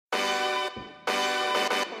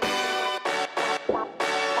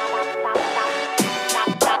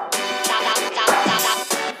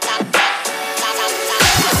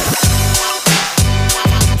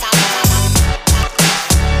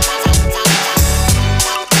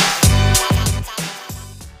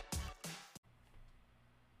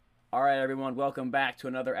right, everyone, welcome back to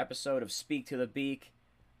another episode of Speak to the Beak.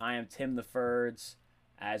 I am Tim the Ferds,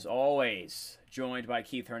 as always, joined by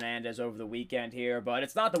Keith Hernandez over the weekend here, but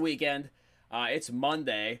it's not the weekend, it's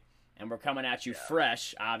Monday, and we're coming at you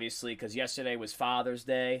fresh, obviously, because yesterday was Father's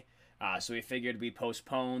Day, so we figured we'd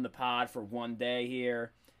postpone the pod for one day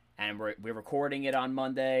here, and we're recording it on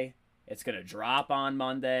Monday. It's going to drop on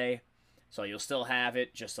Monday, so you'll still have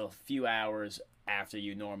it just a few hours after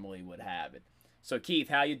you normally would have it. So, Keith,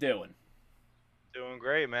 how you doing? Doing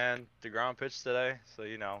great, man. DeGrom pitched today, so,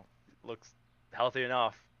 looks healthy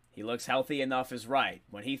enough. He looks healthy enough is right.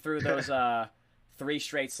 When he threw those three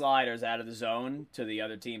straight sliders out of the zone to the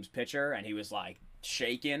other team's pitcher, and he was, like,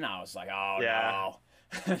 shaking, I was like, oh, Yeah.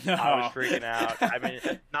 no. No. I was freaking out. I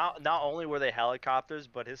mean, not only were they helicopters,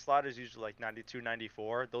 but his sliders usually like 92,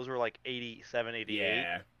 94. Those were like 87,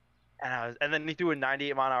 88. Yeah. And then he threw a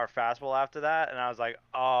 98-mile-an-hour fastball after that, and I was like,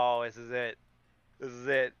 oh, this is it. This is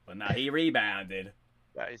it. But now he rebounded.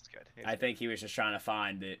 Yeah, he's good. I think he was just trying to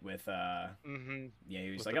find it with, yeah,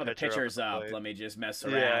 he was With like, the oh, the pitcher up pitcher's the up. plate. Let me just mess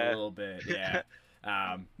around Yeah. a little bit.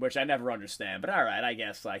 Yeah. Which I never understand. But all right, I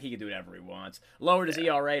guess like he can do whatever he wants. Lowered his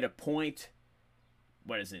ERA to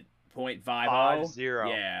what is it? 0.50? 50.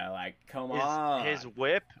 Yeah, like come on. His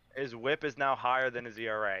whip is now higher than his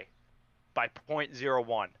ERA by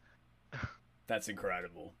 .01. That's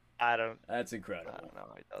incredible. That's incredible. I don't know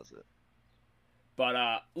how he does it.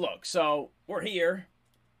 But look, so we're here.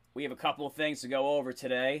 We have a couple of things to go over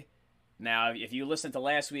today. Now, if you listened to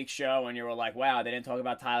last week's show and you were like, wow, they didn't talk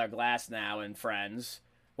about Tyler Glasnow and friends,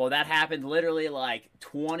 well, that happened literally like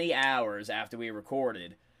 20 hours after we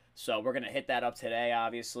recorded. So we're going to hit that up today,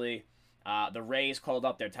 obviously. The Rays called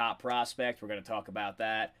up their top prospect. We're going to talk about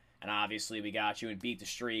that. And obviously, we got you in Beat the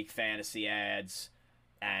Streak, fantasy ads,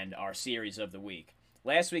 and our series of the week.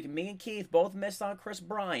 Last week, me and Keith both missed on Chris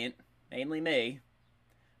Bryant, mainly me.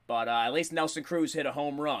 But at least Nelson Cruz hit a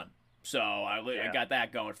home run. So I got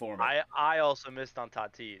that going for me. I also missed on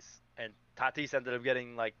Tatis. And Tatis ended up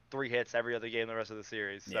getting like 3 hits every other game the rest of the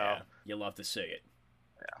series. So. Yeah, you love to see it.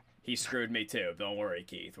 Yeah. He screwed me too. Don't worry,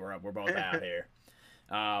 Keith. We're both out here.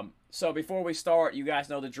 So before we start, you guys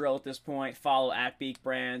know the drill at this point. Follow at Beak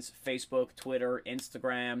Brands, Facebook, Twitter,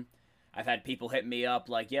 Instagram. I've had people hit me up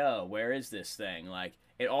like, yo, where is this thing? Like,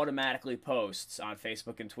 it automatically posts on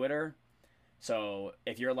Facebook and Twitter. So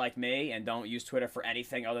if you're like me and don't use Twitter for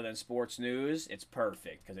anything other than sports news, it's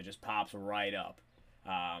perfect because it just pops right up.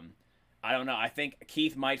 I don't know. I think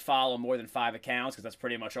Keith might follow more than 5 accounts because that's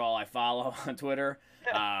pretty much all I follow on Twitter.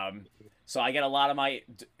 So I get a lot of my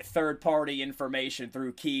third-party information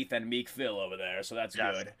through Keith and Meek Phil over there, so that's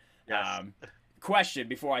good. Yes. Question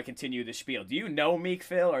before I continue the spiel. Do you know Meek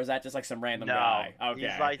Phil, or is that just like some random guy? Okay.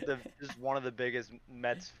 He's like just one of the biggest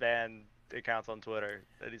Mets fan accounts on Twitter.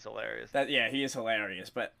 That he's hilarious. Yeah, he is hilarious.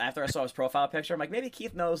 But after I saw his profile picture, I'm like, maybe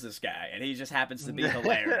Keith knows this guy, and he just happens to be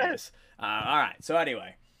hilarious. All right. So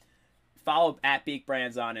anyway, follow at Beak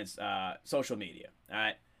Brands on his social media.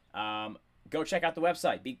 All right. Go check out the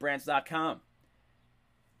website, beakbrands.com.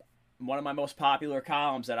 One of my most popular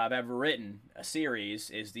columns that I've ever written, a series,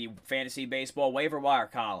 is the Fantasy Baseball Waiver Wire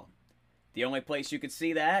column. The only place you can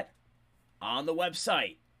see that, on the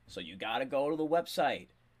website. So you got to go to the website.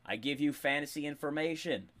 I give you fantasy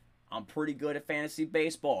information. I'm pretty good at fantasy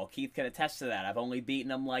baseball. Keith can attest to that. I've only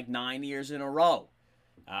beaten him like 9 years in a row.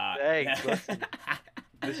 Hey, listen.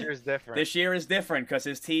 This year is different. This year is different because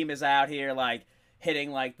his team is out here like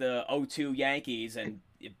hitting like the 0-2 Yankees and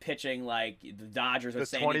pitching like the Dodgers with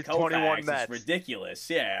Sandy Koufax. It's ridiculous.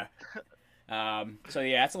 Yeah. So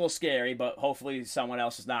yeah, it's a little scary, but hopefully someone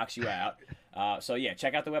else knocks you out. So yeah,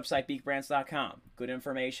 check out the website beakbrands.com. Good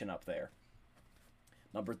information up there.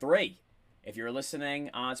 Number 3, if you're listening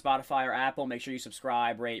on Spotify or Apple, make sure you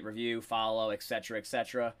subscribe, rate, review, follow, etc.,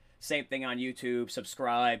 etc. Same thing on YouTube.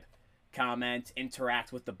 Subscribe, comment,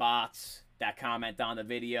 interact with the bots that comment on the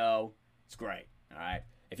video. It's great. All right.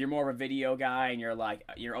 If you're more of a video guy and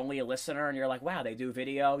you're only a listener and you're like, wow, they do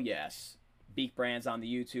video, yes. Beak Brands on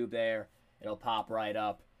the YouTube there. It'll pop right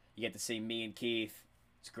up. You get to see me and Keith.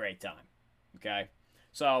 It's a great time. Okay?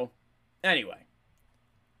 So, anyway.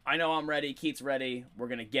 I know I'm ready. Keith's ready. We're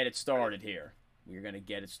going to get it started here. We're going to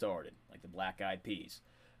get it started, like the Black Eyed Peas.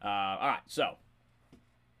 All right, so,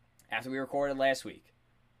 after we recorded last week,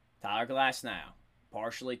 Tyler Glasnow,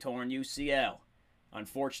 partially torn UCL.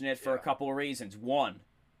 Unfortunate for a couple of reasons. 1,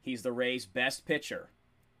 he's the Rays' best pitcher.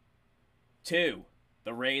 2,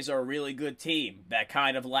 the Rays are a really good team that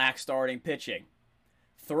kind of lacks starting pitching.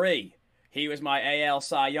 3, he was my AL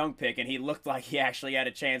Cy Young pick, and he looked like he actually had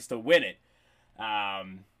a chance to win it.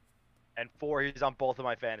 And 4, he's on both of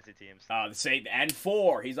my fantasy teams. The same, and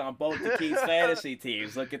 4, he's on both the Keith's fantasy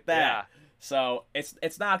teams. Look at that. Yeah. So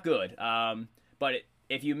it's not good. But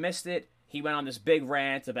if you missed it, he went on this big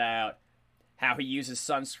rant about how he uses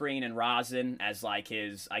sunscreen and rosin as like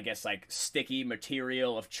his, I guess, like sticky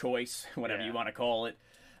material of choice, whatever you want to call it.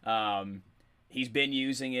 He's been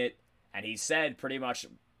using it, and he said pretty much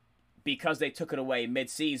because they took it away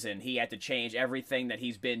mid-season, he had to change everything that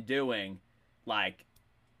he's been doing, like,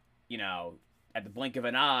 you know, at the blink of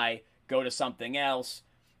an eye, go to something else.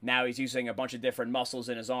 Now he's using a bunch of different muscles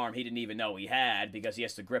in his arm he didn't even know he had because he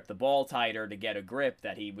has to grip the ball tighter to get a grip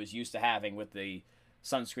that he was used to having with the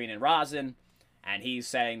sunscreen and rosin. And he's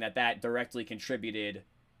saying that that directly contributed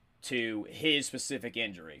to his specific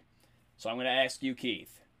injury. So I'm going to ask you,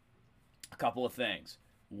 Keith, a couple of things.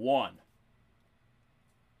 One,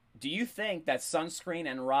 do you think that sunscreen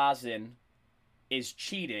and rosin is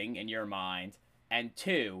cheating in your mind? And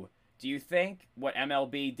 2, do you think what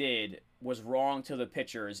MLB did was wrong to the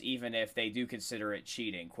pitchers, even if they do consider it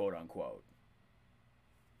cheating, quote unquote?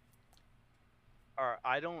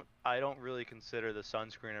 I don't really consider the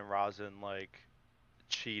sunscreen and rosin like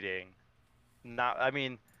cheating.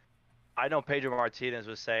 I know Pedro Martinez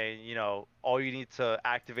was saying, you know, all you need to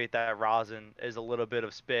activate that rosin is a little bit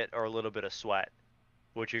of spit or a little bit of sweat,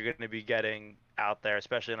 which you're going to be getting out there,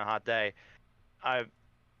 especially in a hot day.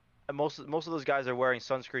 Most of those guys are wearing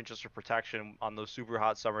sunscreen just for protection on those super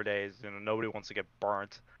hot summer days. You know, nobody wants to get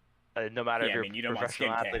burnt. No matter if you're a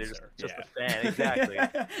professional athlete or just a fan. Exactly.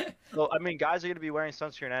 So, guys are going to be wearing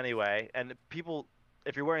sunscreen anyway. And people,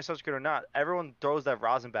 if you're wearing sunscreen or not, everyone throws that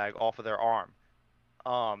rosin bag off of their arm.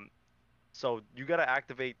 So you got to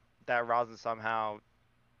activate that rosin somehow.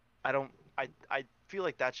 I feel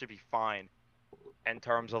like that should be fine in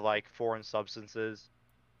terms of like foreign substances.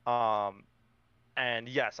 And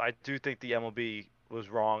yes, I do think the MLB was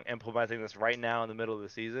wrong implementing this right now in the middle of the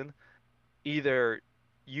season. Either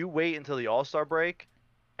you wait until the All-Star break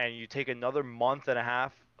and you take another month and a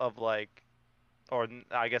half of like, or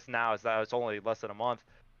I guess now it's only less than a month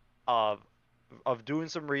of doing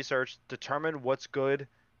some research, determine what's good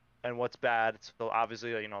and what's bad. So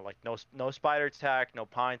obviously, you know, like no spider tack, no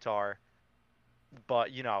pine tar,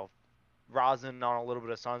 but you know, rosin on a little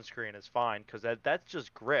bit of sunscreen is fine because that's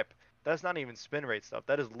just grip. That's not even spin rate stuff.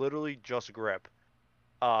 That is literally just grip.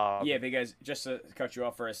 Yeah, because just to cut you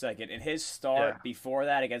off for a second, in his start before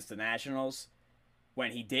that against the Nationals, when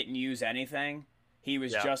he didn't use anything, he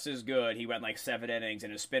was just as good. He went like 7 innings,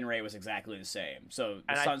 and his spin rate was exactly the same. So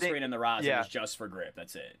the sunscreen and the rosin was just for grip.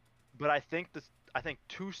 That's it. But I think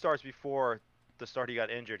 2 starts before the start he got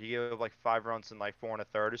injured, he gave up like 5 runs in like 4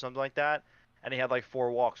 1/3 or something like that, and he had like 4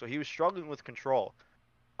 walks. So he was struggling with control.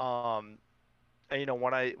 And you know,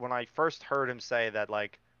 when I first heard him say that,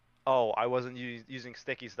 like, oh, I wasn't using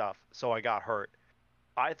sticky stuff, so I got hurt,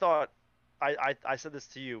 I thought, I said this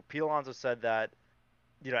to you. Pete Alonso said that,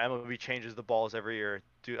 you know, MLB changes the balls every year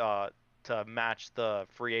to match the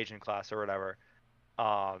free agent class or whatever.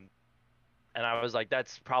 And I was like,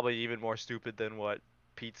 that's probably even more stupid than what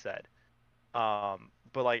Pete said. But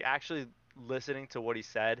like actually listening to what he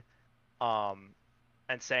said,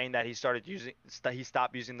 and saying that he stopped using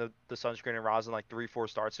the sunscreen and rosin like 3-4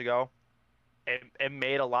 starts ago, it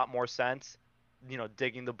made a lot more sense. You know,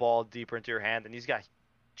 digging the ball deeper into your hand, and he's got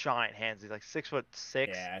giant hands. He's like 6'6".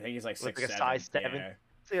 Yeah, I think he's like 6'7". Like a size 7. Yeah.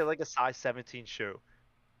 So like a size 17 shoe.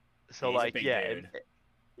 So like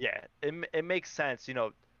it makes sense. You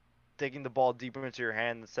know, digging the ball deeper into your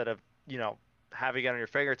hand instead of, you know, having it on your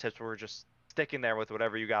fingertips where we're just sticking there with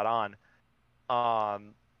whatever you got on.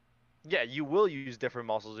 Yeah, you will use different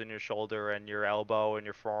muscles in your shoulder and your elbow and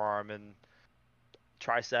your forearm and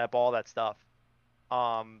tricep, all that stuff.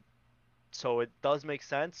 So it does make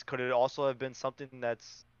sense. Could it also have been something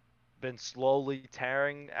that's been slowly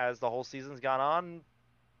tearing as the whole season's gone on?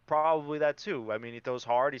 Probably that too. I mean, he throws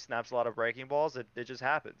hard, he snaps a lot of breaking balls. It just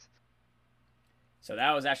happens. So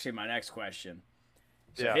that was actually my next question.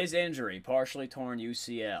 So his injury, partially torn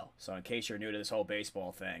UCL. So in case you're new to this whole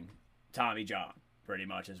baseball thing, Tommy John. Pretty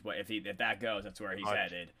much is what if that goes, that's where he's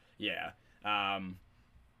headed. Yeah,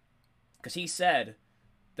 because he said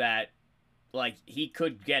that like he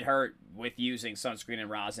could get hurt with using sunscreen and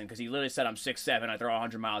rosin because he literally said, I'm 6'7", I throw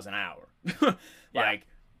 100 miles an hour. Like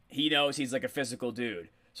he knows he's like a physical dude.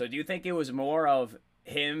 So do you think it was more of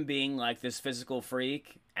him being like this physical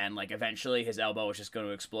freak and like eventually his elbow was just going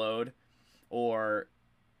to explode, or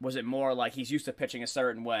was it more like he's used to pitching a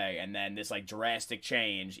certain way and then this like drastic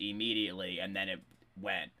change immediately and then it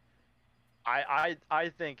went? I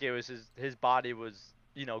think it was his body was,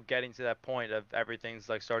 you know, getting to that point of everything's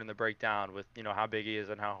like starting to break down with, you know, how big he is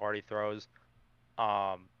and how hard he throws.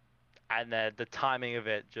 I and then the timing of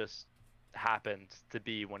it just happened to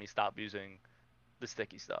be when he stopped using the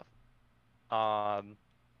sticky stuff.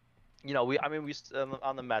 You know, we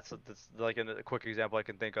on the Mets. That's like a quick example I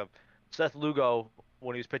can think of. Seth Lugo,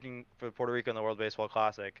 when he was pitching for Puerto Rico in the World Baseball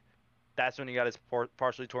Classic, that's when he got his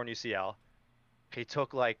partially torn UCL. He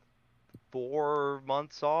took like 4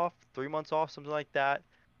 months off, 3 months off, something like that.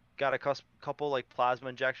 Got a couple like plasma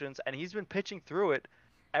injections, and he's been pitching through it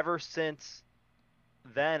ever since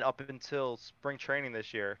then up until spring training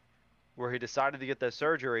this year, where he decided to get the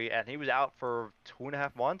surgery, and he was out for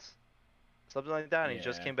 2.5 months, something like that, and he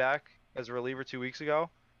just came back as a reliever 2 weeks ago.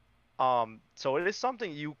 So it is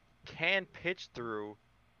something you can pitch through.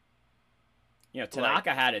 You know,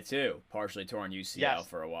 Tanaka had it too, partially torn UCL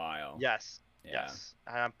for a while. Yes. Yeah. Yes.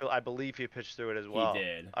 I believe he pitched through it as well. He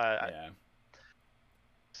did. Yeah.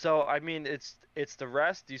 So I mean, it's the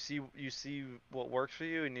rest. You see what works for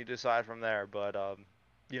you, and you decide from there. But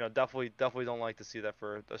you know, definitely don't like to see that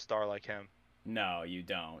for a star like him. No, you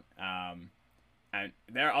don't. And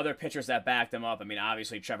there are other pitchers that backed him up. I mean,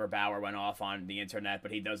 obviously Trevor Bauer went off on the internet,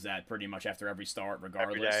 but he does that pretty much after every start,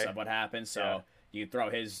 regardless of what happens. So you throw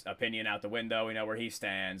his opinion out the window. We know where he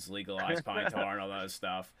stands. Legalize pine tar and all that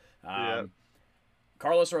stuff.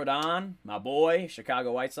 Carlos Rodon, my boy,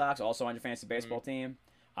 Chicago White Sox, also on your fantasy baseball team.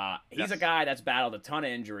 He's a guy that's battled a ton of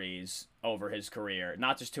injuries over his career,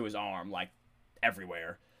 not just to his arm, like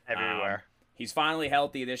everywhere. He's finally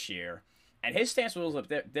healthy this year, and his stance was a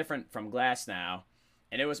bit different from Glasnow,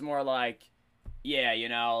 and it was more like, yeah, you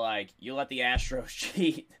know, like you let the Astros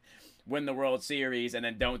cheat, win the World Series, and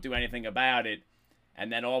then don't do anything about it,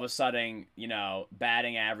 and then all of a sudden, you know,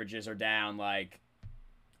 batting averages are down like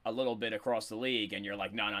a little bit across the league, and you're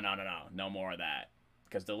like, no more of that.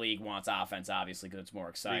 Because the league wants offense, obviously, because it's more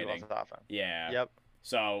exciting. League wants offense. Yeah. Yep.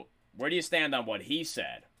 So, where do you stand on what he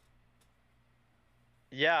said?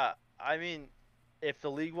 Yeah, I mean, if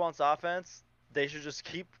the league wants offense, they should just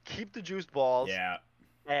keep the juice balls. Yeah.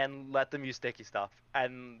 And let them use sticky stuff,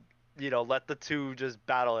 and you know, let the two just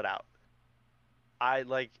battle it out.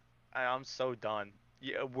 I'm so done.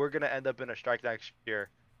 Yeah, we're gonna end up in a strike next year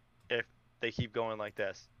if they keep going like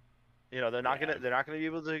this. You know, they're not gonna be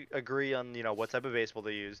able to agree on, you know, what type of baseball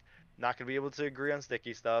they use. Not gonna be able to agree on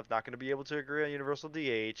sticky stuff. Not gonna be able to agree on universal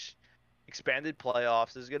DH, expanded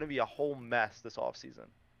playoffs. There's gonna be a whole mess this offseason.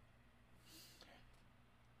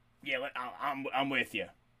 Yeah, I'm with you.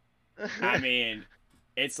 I mean,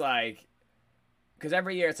 it's like, because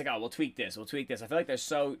every year it's like, oh, we'll tweak this. I feel like they're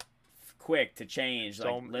so quick to change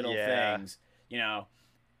like little things, you know,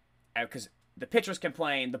 because the pitchers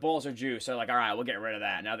complain the balls are juice. So they're like, all right, we'll get rid of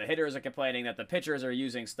that. Now the hitters are complaining that the pitchers are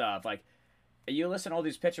using stuff. Like, you listen to all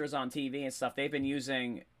these pitchers on TV and stuff, they've been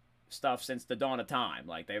using stuff since the dawn of time.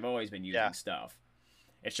 Like, they've always been using stuff.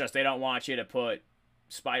 It's just they don't want you to put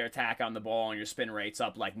spider tack on the ball and your spin rate's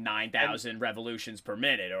up like 9,000 revolutions per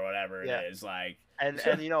minute or whatever it is. Like, and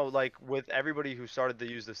you know, like with everybody who started to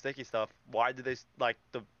use the sticky stuff, why did they, like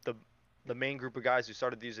the main group of guys who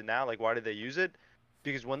started to use it now, like why did they use it?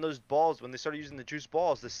 Because when they started using the juice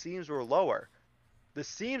balls, the seams were lower. The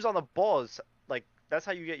seams on the balls, like, that's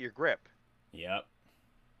how you get your grip. Yep.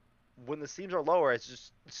 When the seams are lower, it's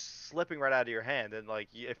just slipping right out of your hand. And, like,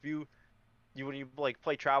 if when you like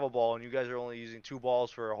play travel ball and you guys are only using 2 balls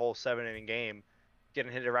for a whole 7-inning game,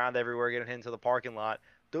 getting hit around everywhere, getting hit into the parking lot,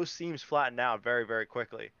 those seams flatten out very, very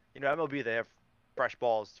quickly. You know, MLB, they have fresh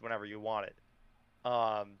balls whenever you want it.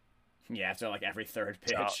 Yeah, after like every third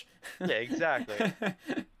pitch. So, yeah, exactly.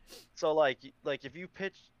 So like if you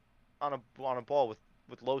pitch on a ball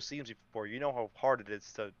with low seams before, you know how hard it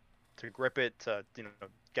is to grip it, to, you know,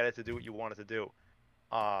 get it to do what you want it to do.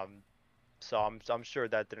 So I'm sure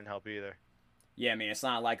that didn't help either. Yeah, I mean, it's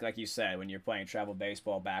not like you said, when you're playing travel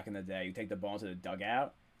baseball back in the day, you take the ball into the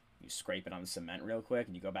dugout, you scrape it on the cement real quick,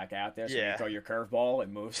 and you go back out there. So you throw your curveball, it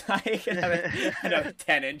moves like another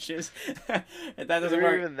 10 inches. That doesn't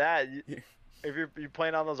work. Even that, if you're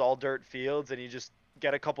playing on those all dirt fields and you just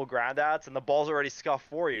get a couple ground outs and the ball's already scuffed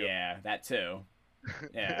for you. Yeah, that too.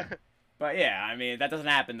 Yeah. But yeah, I mean, that doesn't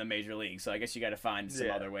happen in the major league, so I guess you got to find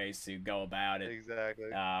some other ways to go about it.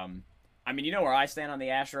 Exactly. I mean, you know where I stand on the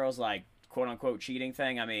Astros, like, quote-unquote cheating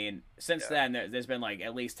thing? I mean, since then, there's been, like,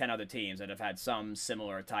 at least 10 other teams that have had some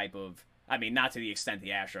similar type of, I mean, not to the extent the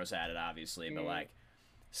Astros had it, obviously, but, like,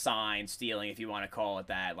 sign stealing, if you want to call it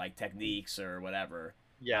that, like, techniques or whatever.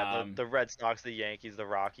 Yeah, the Red Sox, the Yankees, the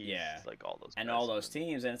Rockies, like, all those guys. And all those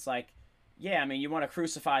teams, and it's like, yeah, I mean, you want to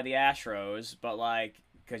crucify the Astros, but, like,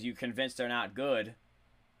 because you convinced they're not good,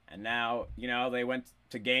 and now, you know, they went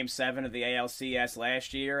to Game 7 of the ALCS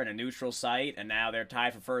last year in a neutral site, and now they're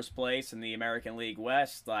tied for first place in the American League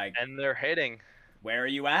West. Like, and they're hitting. Where are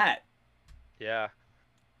you at? Yeah.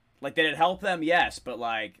 Like, did it help them? Yes, but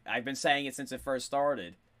like I've been saying it since it first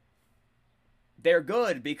started. They're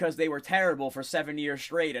good because they were terrible for 7 years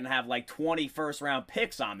straight and have like 20 first-round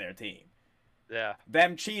picks on their team. Yeah.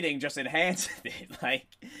 Them cheating just enhanced it. Like,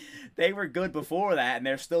 they were good before that, and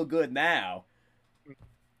they're still good now.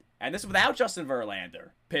 And this is without Justin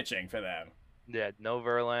Verlander pitching for them. Yeah, no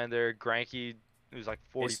Verlander. Greinke, who's like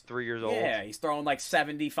 43 years old. Yeah, he's throwing like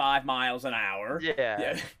 75 miles an hour.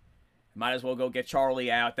 Yeah. Might as well go get Charlie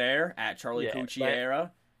out there at Charlie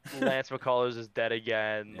Cucchiera. Lance McCullers is dead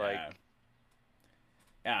again. Yeah. Like,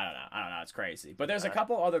 I don't know. It's crazy. But there's a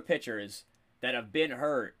couple other pitchers that have been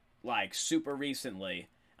hurt like super recently,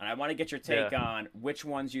 and I want to get your take on which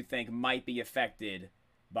ones you think might be affected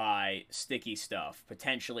by sticky stuff,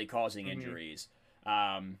 potentially causing injuries. So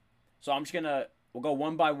I'm just we'll go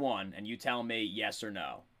one by one, and you tell me yes or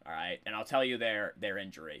no. All right, and I'll tell you their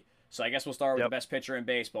injury. So I guess we'll start with the best pitcher in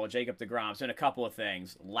baseball, Jacob deGrom. It's been a couple of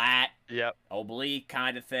things: lat, oblique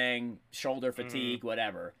kind of thing, shoulder fatigue,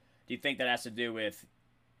 whatever. Do you think that has to do with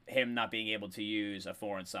him not being able to use a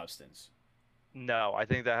foreign substance? No, I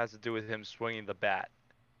think that has to do with him swinging the bat.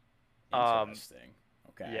 Interesting.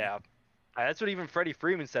 Okay. Yeah, that's what even Freddie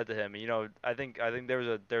Freeman said to him. You know, I think there was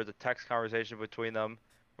a text conversation between them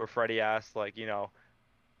where Freddie asked, like, you know,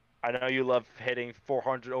 I know you love hitting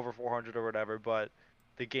 400 over 400 or whatever, but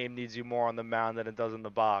the game needs you more on the mound than it does in the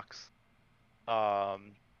box. You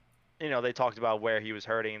know, they talked about where he was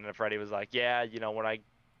hurting, and Freddie was like, yeah, you know, when I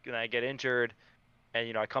get injured, and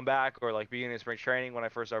you know I come back, or like beginning of spring training when I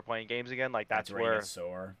first start playing games again, like that's where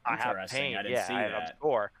sore. I have pain. I didn't see that. I'm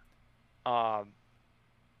sore.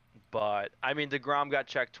 But I mean, DeGrom got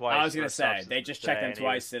checked twice. I was gonna say they just checked him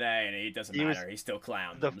twice today, and it doesn't matter. He still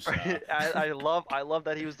clowned them. So. I love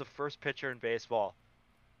that he was the first pitcher in baseball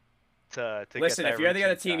to listen. Get if you're the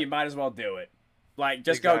other team, you might as well do it. Like,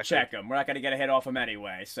 just go check him. We're not gonna get a hit off him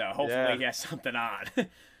anyway, so hopefully he has something on.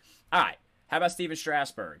 All right. How about Steven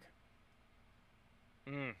Strasburg?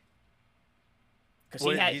 Because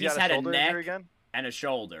he's had a neck and a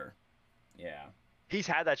shoulder. Yeah. He's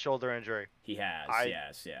had that shoulder injury. He has.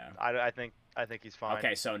 Yes. Yeah. I think he's fine.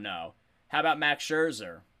 Okay, so no. How about Max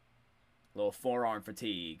Scherzer? A little forearm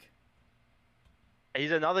fatigue.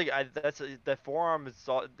 He's another guy. That's the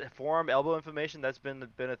forearm elbow inflammation. That's been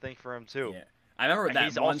a thing for him too. Yeah. I remember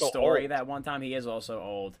that one story. That one time he is also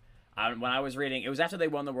old. When I was reading, it was after they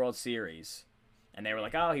won the World Series, and they were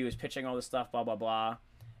like, "Oh, he was pitching all this stuff, blah blah blah,"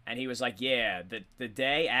 and he was like, "Yeah, the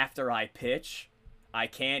day after I pitch, I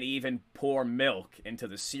can't even pour milk into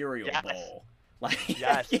the cereal bowl." Like,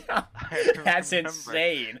 yes, that's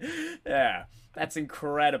insane. Yeah, that's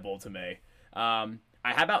incredible to me. How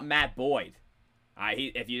about Matt Boyd?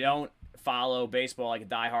 If you don't follow baseball like a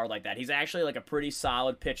diehard like that, he's actually like a pretty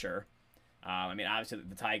solid pitcher. I mean, obviously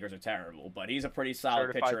the Tigers are terrible, but he's a pretty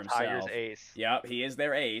solid pitcher himself. Tigers ace. Yep, he is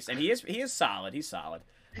their ace, and he is solid. He's solid.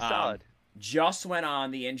 He's solid. Just went on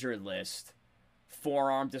the injured list,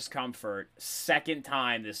 forearm discomfort, second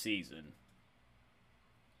time this season.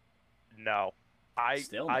 No,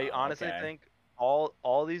 I honestly think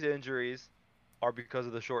all these injuries are because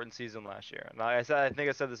of the shortened season last year. And like I think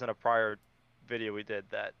I said this in a prior video we did,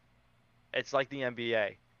 that it's like the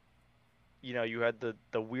NBA. You know, you had the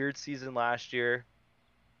weird season last year.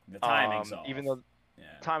 The timing's off. Even though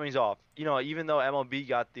timing's off. You know, even though MLB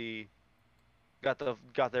got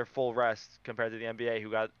their full rest compared to the NBA, who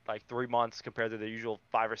got like 3 months compared to the usual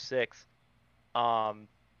 5 or 6. You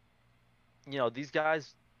know, these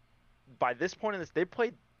guys by this point in this, they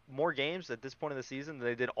played more games at this point in the season than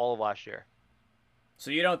they did all of last year. So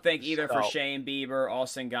you don't think either for Shane Bieber,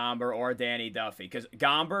 Austin Gomber, or Danny Duffy? Because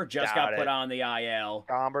Gomber just got put on the IL.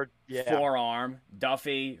 Gomber, forearm.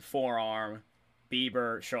 Duffy, forearm.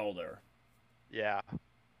 Bieber, shoulder. Yeah.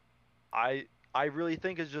 I really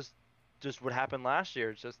think it's just what happened last year.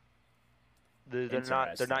 It's just they're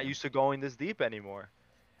not used to going this deep anymore.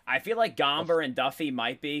 I feel like Gomber and Duffy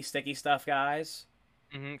might be sticky stuff guys.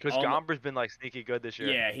 Because Gomber's been like sneaky good this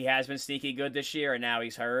year. Yeah, he has been sneaky good this year, and now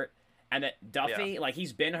he's hurt. And that Duffy, like,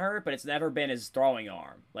 he's been hurt, but it's never been his throwing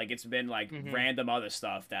arm. Like, it's been like random other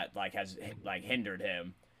stuff that like has like hindered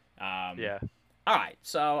him. Yeah. All right,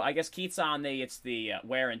 so I guess Keith's on it's the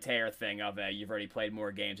wear and tear thing of you've already played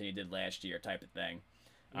more games than you did last year type of thing.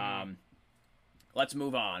 Let's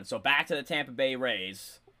move on. So back to the Tampa Bay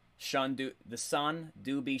Rays. The sun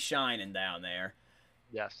do be shining down there.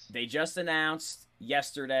 Yes. They just announced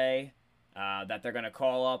yesterday that they're going to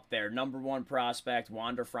call up their number one prospect,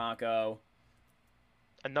 Wander Franco.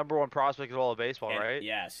 A number one prospect of all of baseball, right?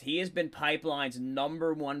 Yes. He has been Pipeline's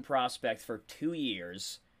number one prospect for 2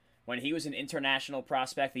 years. when he was an international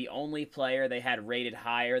prospect, the only player they had rated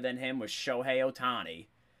higher than him was Shohei Ohtani.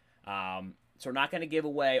 So we're not going to give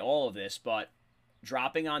away all of this, but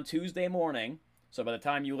dropping on Tuesday morning, so by the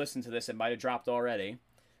time you listen to this, it might have dropped already,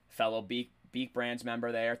 fellow Beak Brands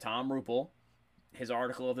member there, Tom Ruppel, his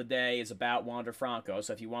article of the day is about Wander Franco,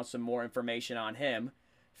 so if you want some more information on him,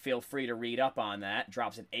 feel free to read up on that.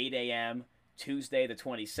 Drops at 8 a.m. Tuesday the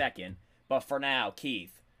 22nd. But for now,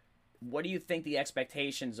 Keith, what do you think the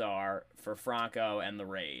expectations are for Franco and the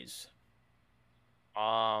Rays?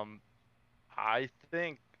 I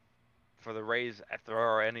think for the Rays, if there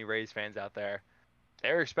are any Rays fans out there,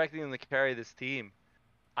 they're expecting them to carry this team.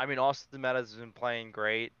 I mean, Austin Meadows has been playing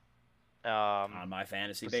great. On my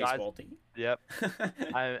fantasy baseball team. Yep.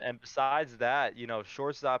 And besides that, you know,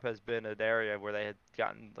 shortstop has been an area where they had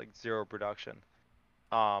gotten like zero production.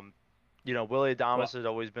 You know, Willie Adames has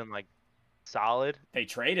always been like solid. They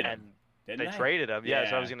traded him. They traded him. Yeah.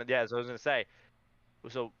 So I was gonna say.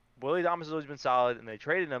 So Willie Adames has always been solid, and they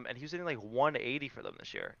traded him, and he was hitting like 180 for them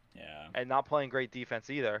this year. Yeah. And not playing great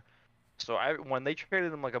defense either. So when they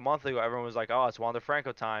traded him like a month ago, everyone was like, "Oh, it's Wander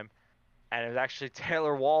Franco time," and it was actually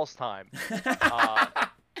Taylor Wall's time,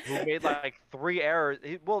 who made like 3 errors.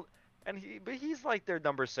 But he's like their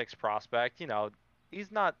number 6 prospect. You know,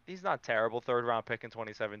 he's not terrible. 3rd round pick in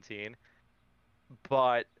 2017,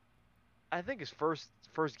 but I think his first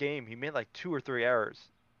game he made like 2 or 3 errors,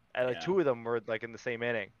 and like 2 of them were like in the same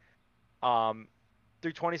inning.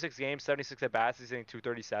 Through 26 games, 76 at bats, he's hitting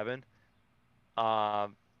 237.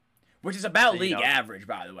 Which is about league average,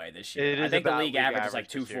 by the way, this year. I think the league average is like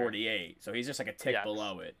 248, so he's just like a tick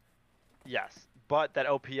below it. Yes, but that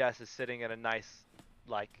OPS is sitting at a nice,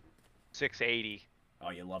 like, 680. Oh,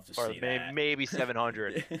 you love to see that. Maybe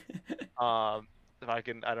 700. If I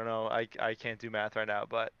can, I don't know. I can't do math right now,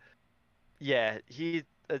 but yeah,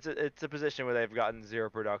 it's a position where they've gotten zero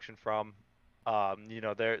production from. You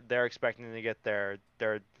know, they're expecting to get their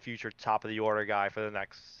future top of the order guy for the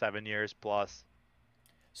next 7 years plus.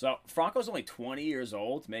 So Franco's only 20 years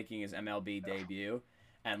old, making his MLB debut.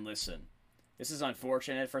 And listen, this is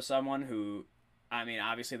unfortunate for someone who, I mean,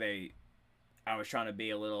 obviously I was trying to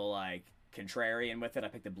be a little like contrarian with it. I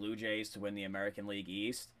picked the Blue Jays to win the American League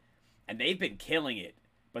East, and they've been killing it.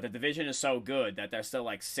 But the division is so good that they're still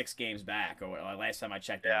like 6 games back. Or last time I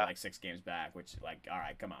checked, they were like 6 games back. Which, like, all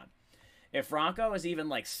right, come on. If Franco is even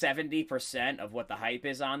like 70% of what the hype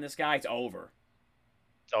is on this guy, it's over.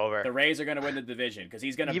 It's over. The Rays are going to win the division because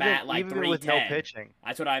he's going to bat like 310. With no pitching.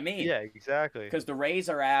 That's what I mean. Yeah, exactly. Because the Rays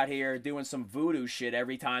are out here doing some voodoo shit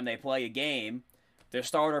every time they play a game. Their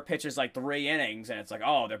starter pitches like 3 innings, and it's like,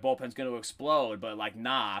 oh, their bullpen's going to explode. But like,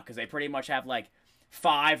 nah, because they pretty much have like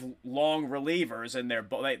 5 long relievers, and they're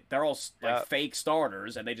all like fake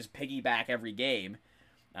starters, and they just piggyback every game.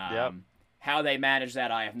 How they manage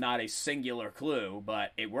that, I have not a singular clue,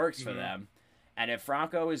 but it works for them. And if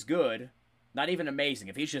Franco is good, not even amazing,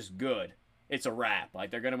 if he's just good, it's a wrap. Like,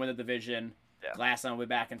 they're going to win the division. Glasnow will be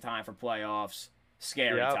back in time for playoffs.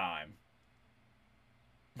 Scary time.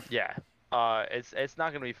 Yeah. It's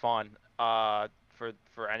not going to be fun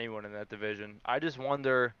for anyone in that division. I just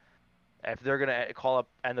wonder if they're going to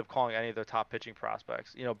end up calling any of their top pitching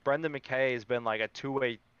prospects. You know, Brendan McKay has been like a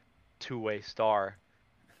two-way star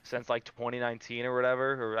since like 2019 or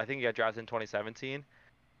whatever, or I think he got drafted in 2017.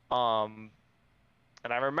 And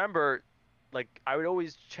I remember, like, I would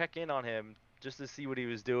always check in on him just to see what he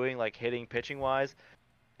was doing, like hitting, pitching wise.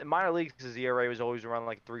 In minor leagues, his ERA was always around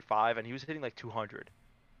like 3.5, and he was hitting like 200.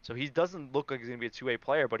 So he doesn't look like he's gonna be a 2-way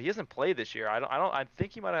player, but he hasn't played this year. I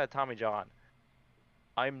think he might have had Tommy John.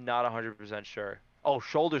 I'm not 100% sure. Oh,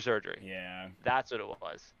 shoulder surgery. Yeah. That's what it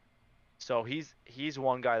was. So he's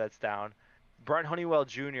one guy that's down. Brent Honeywell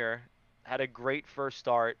Jr. had a great first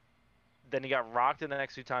start. Then he got rocked in the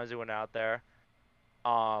next 2 times he went out there.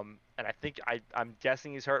 And I think I'm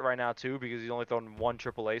guessing he's hurt right now too because he's only thrown 1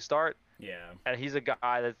 AAA start. Yeah. And he's a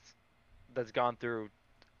guy that's gone through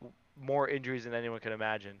more injuries than anyone can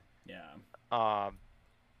imagine. Yeah.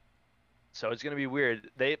 So it's gonna be weird.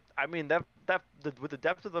 With the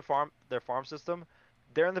depth of their farm system,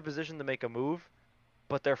 they're in the position to make a move,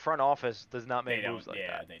 but their front office does not make moves like that.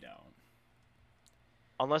 Yeah, they don't.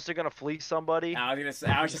 Unless they're gonna fleece somebody. I was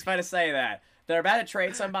just about to say that. They're about to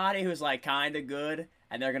trade somebody who's like kind of good,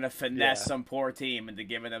 and they're gonna finesse some poor team into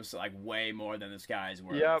giving them like way more than this guy's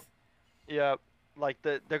worth. Yep. Like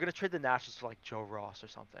they're gonna trade the Nationals for like Joe Ross or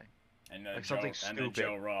something. And then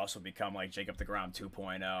Joe Ross will become like Jacob deGrom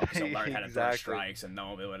 2.0. He'll learn how to throw strikes, and no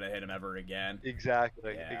one will be able to hit him ever again.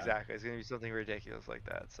 Exactly. It's gonna be something ridiculous like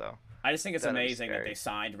that. So I just think it's amazing that they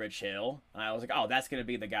signed Rich Hill. And I was like, oh, that's gonna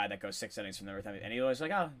be the guy that goes 6 innings from every time. And he was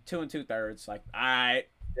like, oh, 2 2/3. Like, all right,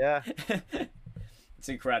 Yeah. It's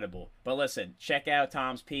incredible. But listen, check out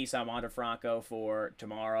Tom's piece on Wander Franco for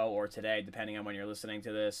tomorrow or today, depending on when you're listening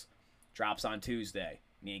to this. Drops on Tuesday.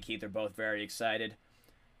 Me and Keith are both very excited.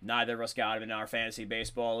 Neither of us got him in our fantasy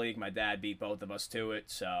baseball league. My dad beat both of us to it,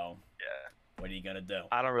 so yeah. What are you gonna do?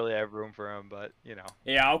 I don't really have room for him, but you know.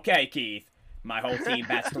 Yeah, okay, Keith. My whole team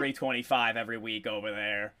bats 325 every week over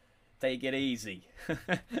there. Take it easy.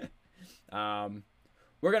 We're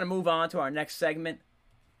gonna move on to our next segment.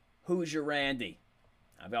 Who's your Randy?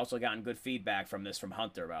 I've also gotten good feedback from this from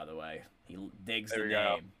Hunter, by the way. He digs the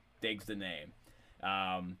name. Digs the name.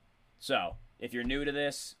 So, if you're new to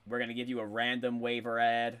this, we're going to give you a random waiver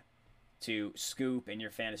ad to scoop in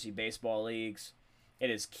your fantasy baseball leagues.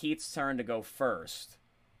 It is Keith's turn to go first.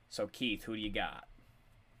 So, Keith, who do you got?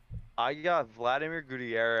 I got Vladimir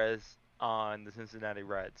Gutierrez on the Cincinnati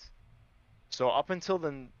Reds. So, up until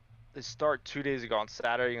the start 2 days ago on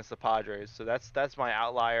Saturday against the Padres, so that's my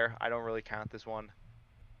outlier. I don't really count this one.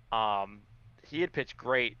 He had pitched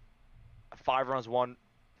great. 5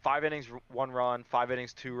 innings, 1 run, 5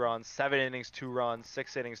 innings, 2 runs, 7 innings, 2 runs,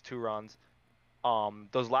 6 innings, 2 runs.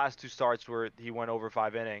 Those last 2 starts where he went over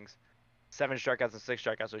 5 innings, 7 strikeouts and 6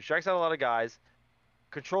 strikeouts. So he strikes out a lot of guys,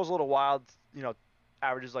 controls a little wild,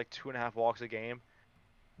 averages like 2.5 walks a game.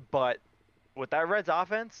 But with that Reds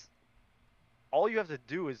offense, all you have to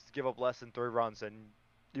do is give up less than 3 runs, and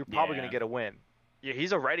you're probably going to get a win. Yeah,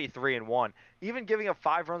 he's already 3-1. Even giving up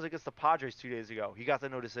 5 runs against the Padres 2 days ago, he got the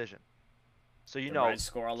no decision. So the Reds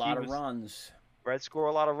score a lot of runs. Reds score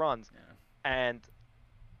a lot of runs, and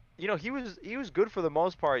he was good for the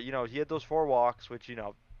most part. He had those 4 walks, which you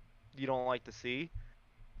don't like to see,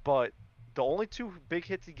 but the only 2 big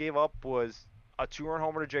hits he gave up was a 2-run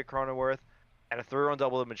homer to Jake Cronenworth and a 3-run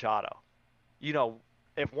double to Machado.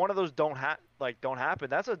 If one of those don't happen,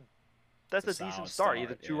 that's a decent start.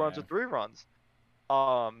 Either 2 runs or 3 runs.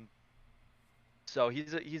 So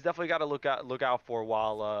he's definitely got to look out for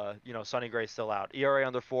while Sonny Gray's still out. ERA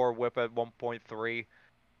under 4, WHIP at 1.3,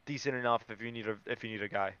 decent enough if you need a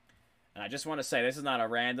guy. And I just want to say this is not a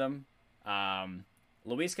random.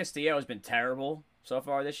 Luis Castillo has been terrible so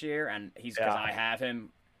far this year, and because I have him.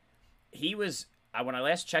 He was when I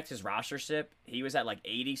last checked his rostership, he was at like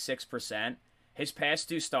 86%. His past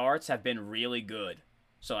 2 starts have been really good,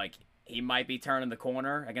 so he might be turning the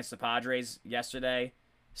corner against the Padres yesterday.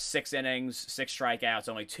 6 innings, 6 strikeouts,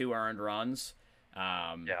 only 2 earned runs.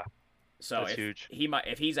 So that's huge.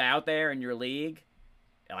 If he's out there in your league,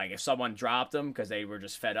 like if someone dropped him because they were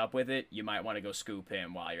just fed up with it, you might want to go scoop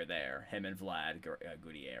him while you're there. Him and Vlad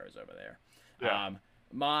Gutierrez over there. Yeah.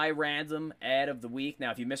 My random ad of the week.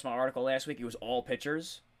 Now, if you missed my article last week, it was all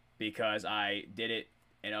pitchers because I did it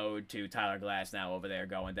in ode to Tyler Glasnow over there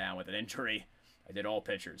going down with an injury. I did all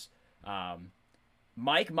pitchers.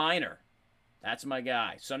 Mike Minor. That's my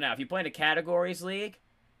guy. So now, if you play in a categories league,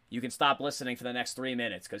 you can stop listening for the next 3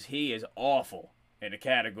 minutes because he is awful in a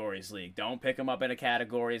categories league. Don't pick him up in a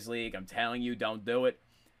categories league. I'm telling you, don't do it.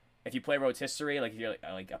 If you play rotisserie, like if you're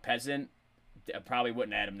like a peasant, I probably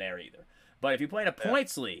wouldn't add him there either. But if you play in a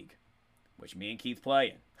points league, which me and Keith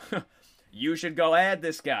play in, you should go add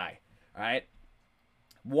this guy. All right?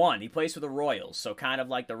 1, he plays for the Royals, so kind of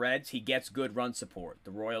like the Reds, he gets good run support.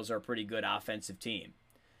 The Royals are a pretty good offensive team.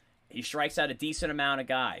 He strikes out a decent amount of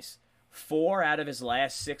guys. 4 out of his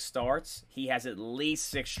last 6 starts, he has at least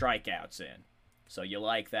 6 strikeouts in. So you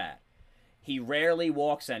like that. He rarely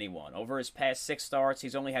walks anyone. Over his past 6 starts,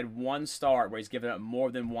 he's only had 1 start where he's given up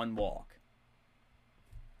more than 1 walk.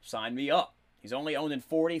 Sign me up. He's only owned in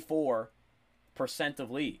 44% of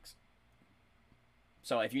leagues.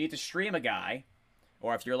 So if you need to stream a guy,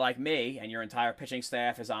 or if you're like me and your entire pitching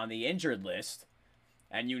staff is on the injured list,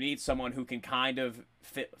 and you need someone who can kind of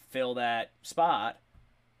fill that spot,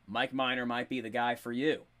 Mike Minor might be the guy for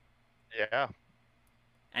you. Yeah.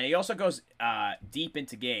 And he also goes deep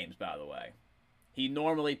into games, by the way. He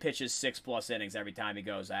normally pitches 6+ innings every time he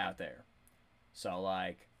goes out there. So,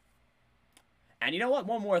 and you know what?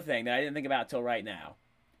 One more thing that I didn't think about till right now.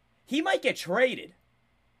 He might get traded.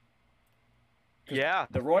 Yeah.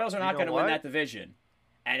 The Royals are not going to win that division.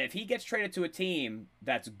 And if he gets traded to a team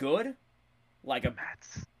that's good, like a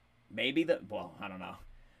Mets, I don't know.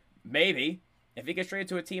 Maybe if he gets traded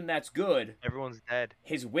to a team that's good, everyone's dead.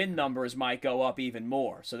 His win numbers might go up even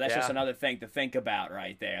more. So that's just another thing to think about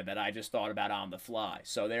right there that I just thought about on the fly.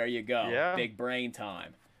 So there you go. Yeah. Big brain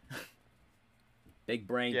time. Big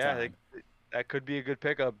brain time. That could be a good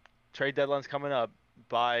pickup. Trade deadline's coming up.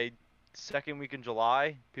 By second week in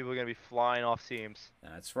July, people are gonna be flying off seams.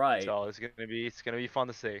 That's right. So it's gonna be fun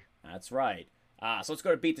to see. That's right. So let's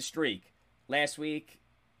go to beat the streak. Last week,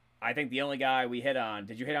 I think the only guy we hit on.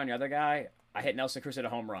 Did you hit on your other guy? I hit Nelson Cruz at a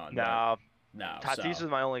home run. No, no. Tatis was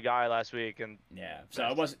my only guy last week, and yeah, so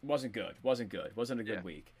it wasn't good. Wasn't a good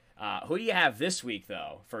week. Who do you have this week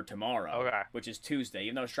though for tomorrow? Okay. Which is Tuesday.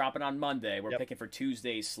 Even though it's dropping on Monday, we're picking for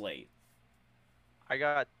Tuesday's slate. I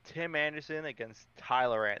got Tim Anderson against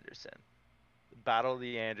Tyler Anderson. Battle of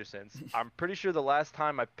the Andersons. I'm pretty sure the last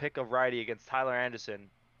time I pick a righty against Tyler Anderson,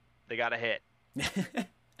 they got a hit.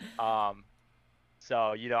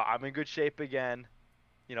 So, you know, I'm in good shape again.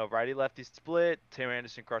 You know, righty lefty split. Tim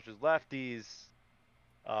Anderson crushes lefties.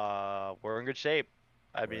 We're in good shape.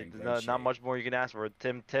 I mean, not much more you can ask for.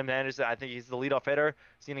 Tim Anderson, I think he's the leadoff hitter.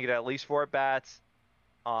 He's going to get at least 4 at bats.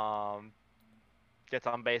 Gets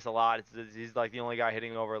on base a lot. He's like the only guy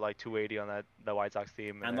hitting over like 280 on the White Sox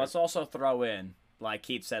team. And let's also throw in, like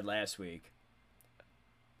Keith said last week,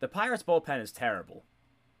 the Pirates bullpen is terrible.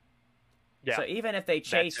 Yeah. So even if they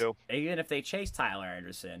chase Tyler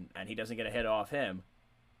Anderson and he doesn't get a hit off him,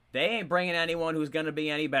 they ain't bringing anyone who's going to be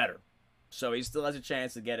any better. So he still has a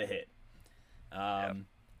chance to get a hit. I'm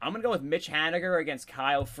going to go with Mitch Haniger against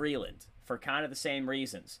Kyle Freeland for kind of the same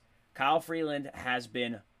reasons. Kyle Freeland has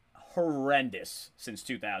been horrendous since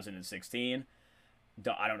 2016.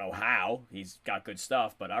 I don't know how. He's got good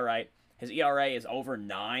stuff, but all right. His ERA is over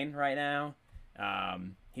 9 right now.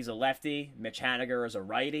 He's a lefty. Mitch Haniger is a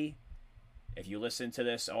righty. If you listen to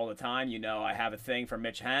this all the time, you know I have a thing for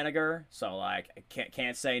Mitch Haniger, so like I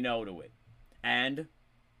can't say no to it. And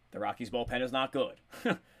the Rockies bullpen is not good.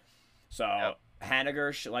 So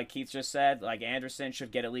Haniger, like Keith just said, like Anderson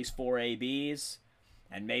should get at least 4 ABs.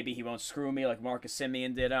 And maybe he won't screw me like Marcus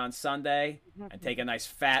Semien did on Sunday and take a nice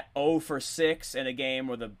fat 0 for 6 in a game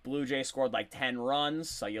where the Blue Jays scored like 10 runs.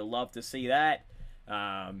 So you'll love to see that.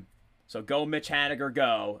 So go Mitch Haniger,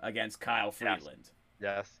 go against Kyle Freeland.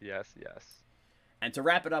 Yes. And to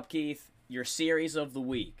wrap it up, Keith, your series of the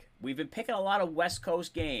week. We've been picking a lot of West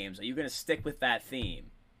Coast games. Are you going to stick with that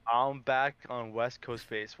theme? I'm back on West Coast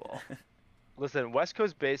baseball. Listen, West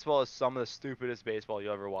Coast baseball is some of the stupidest baseball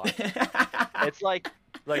you'll ever watch. It's like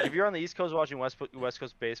if you're on the East Coast watching West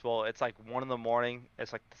Coast baseball, it's like 1 in the morning.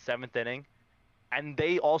 It's like the 7th inning, and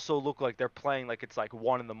they also look like they're playing like it's like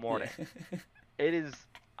 1 in the morning. It is.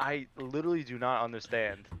 I literally do not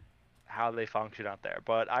understand how they function out there.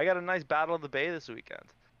 But I got a nice Battle of the Bay this weekend.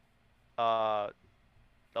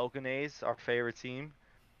 Oakland A's, our favorite team,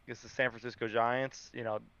 against the San Francisco Giants. You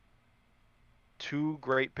know, 2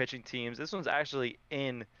 great pitching teams. This one's actually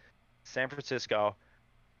in San Francisco,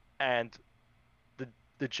 and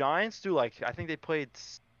the Giants do like, I think they played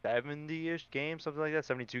 70-ish games, something like that,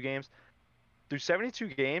 72 games. Through 72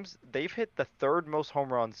 games, they've hit the 3rd most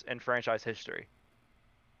home runs in franchise history.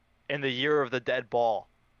 In the year of the dead ball,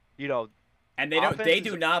 you know. And they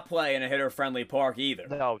do not play in a hitter-friendly park either.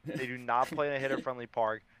 No, they do not play in a hitter-friendly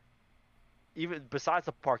park. Even besides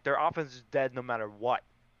the park, their offense is dead no matter what.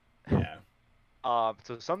 Yeah.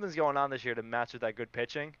 So something's going on this year to match with that good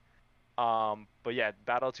pitching. But yeah,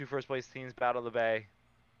 battle of 2 first-place teams, Battle of the Bay,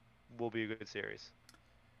 will be a good series.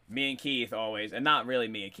 Me and Keith always, and not really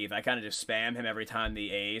me and Keith, I kind of just spam him every time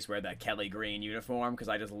the A's wear that Kelly Green uniform because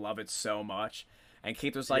I just love it so much. And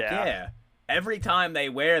Keith was like, yeah, every time they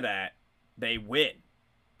wear that, they win.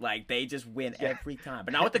 Like, they just win every time.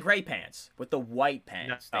 But not with the gray pants. With the white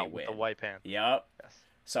pants, they win. With the white pants. Yep. Yes.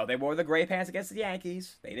 So they wore the gray pants against the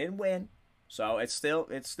Yankees. They didn't win. So it's still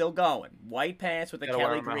going. White pants with the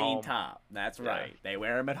Kelly Green top. That's right. They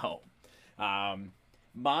wear them at home.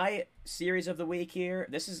 My series of the week here,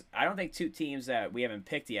 this is, I don't think 2 teams that we haven't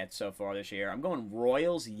picked yet so far this year. I'm going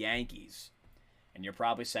Royals-Yankees. And you're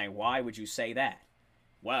probably saying, why would you say that?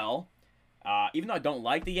 Well, even though I don't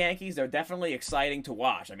like the Yankees, they're definitely exciting to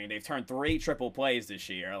watch. I mean, they've turned 3 triple plays this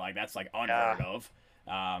year. Like, that's like unheard of.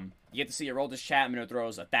 You get to see Aroldis Chapman who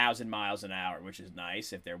throws 1,000 miles an hour, which is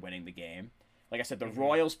nice if they're winning the game. Like I said, the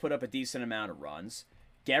Royals put up a decent amount of runs.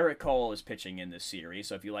 Garrett Cole is pitching in this series,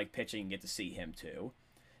 so if you like pitching, you get to see him too.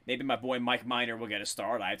 Maybe my boy Mike Minor will get a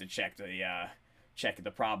start. I have to check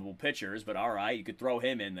the probable pitchers, but all right, you could throw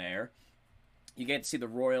him in there. You get to see the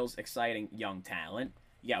Royals' exciting young talent.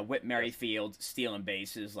 You got Whit Merrifield stealing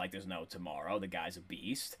bases like there's no tomorrow. The guy's a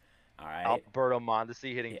beast. All right. Alberto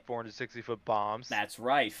Mondesi hitting 460-foot bombs. That's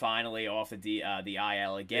right. Finally off the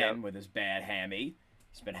IL again with his bad hammy.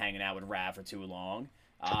 He's been hanging out with Rav for too long.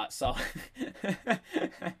 So,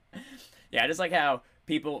 yeah, just like how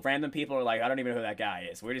random people are like, I don't even know who that guy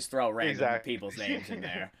is. We just throw random people's names in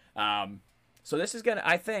there. So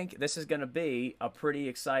I think this is gonna be a pretty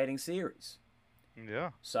exciting series. Yeah.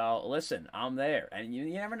 So listen, I'm there, and you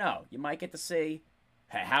never know. You might get to see.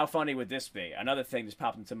 Hey, how funny would this be? Another thing just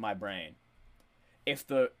popped into my brain. If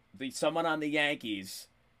the someone on the Yankees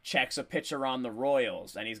checks a pitcher on the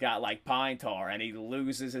Royals, and he's got like pine tar, and he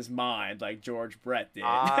loses his mind like George Brett did.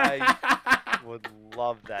 I would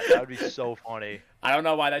love that. That would be so funny. I don't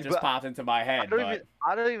know why that just popped into my head.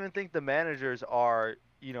 I don't even think the managers are,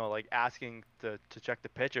 like asking to check the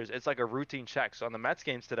pitchers. It's like a routine check. So on the Mets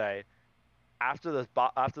games today, after the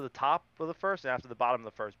top of the first and after the bottom of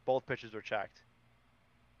the first, both pitchers were checked.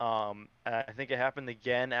 And I think it happened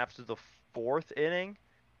again after the 4th inning,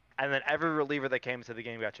 and then every reliever that came into the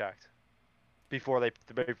game got checked before they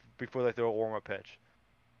threw a warm-up pitch.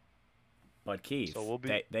 But Keith, so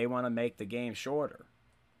they want to make the game shorter.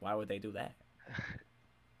 Why would they do that?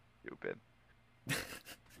 Stupid.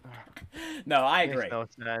 No, I agree. Makes no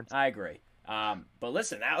sense. I agree. But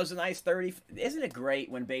listen, that was a nice 30. Isn't it great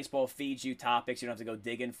when baseball feeds you topics you don't have to go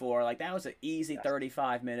digging for? Like, that was an easy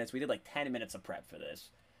 35 minutes. We did like 10 minutes of prep for this.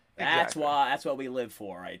 That's what we live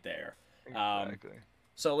for right there. Exactly.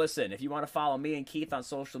 So listen, if you want to follow me and Keith on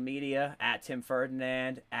social media, at Tim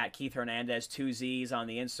Ferdinand, at Keith Hernandez, 2 Z's on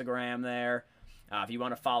the Instagram there. If you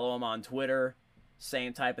want to follow him on Twitter,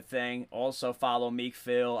 same type of thing. Also follow Meek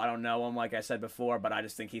Phil. I don't know him, like I said before, but I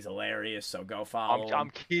just think he's hilarious, so go follow him.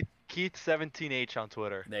 I'm Keith17H on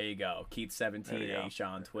Twitter. There you go. Keith17H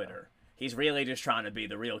on Twitter. He's really just trying to be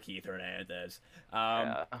the real Keith Hernandez.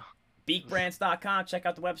 Beakbrands.com. Check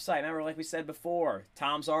out the website. Remember, like we said before,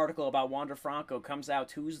 Tom's article about Wander Franco comes out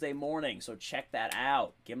Tuesday morning, so check that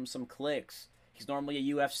out. Give him some clicks. He's normally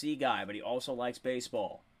a UFC guy, but he also likes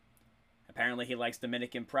baseball. Apparently, he likes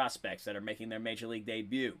Dominican prospects that are making their major league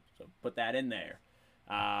debut, so put that in there.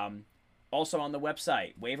 Also on the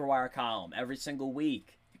website, waiver wire column every single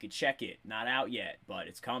week. You can check it. Not out yet, but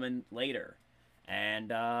it's coming later.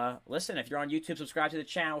 And listen, if you're on YouTube, subscribe to the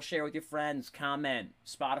channel, share with your friends, comment.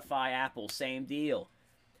 Spotify, Apple, same deal.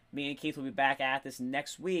 Me and Keith will be back at this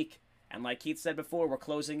next week. And like Keith said before, we're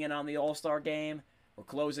closing in on the All-Star game. We're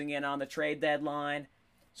closing in on the trade deadline.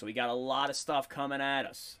 So we got a lot of stuff coming at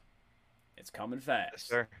us. It's coming fast. Yes,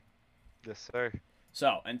 sir. Yes, sir.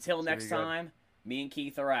 So until next time, me and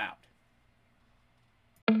Keith are out.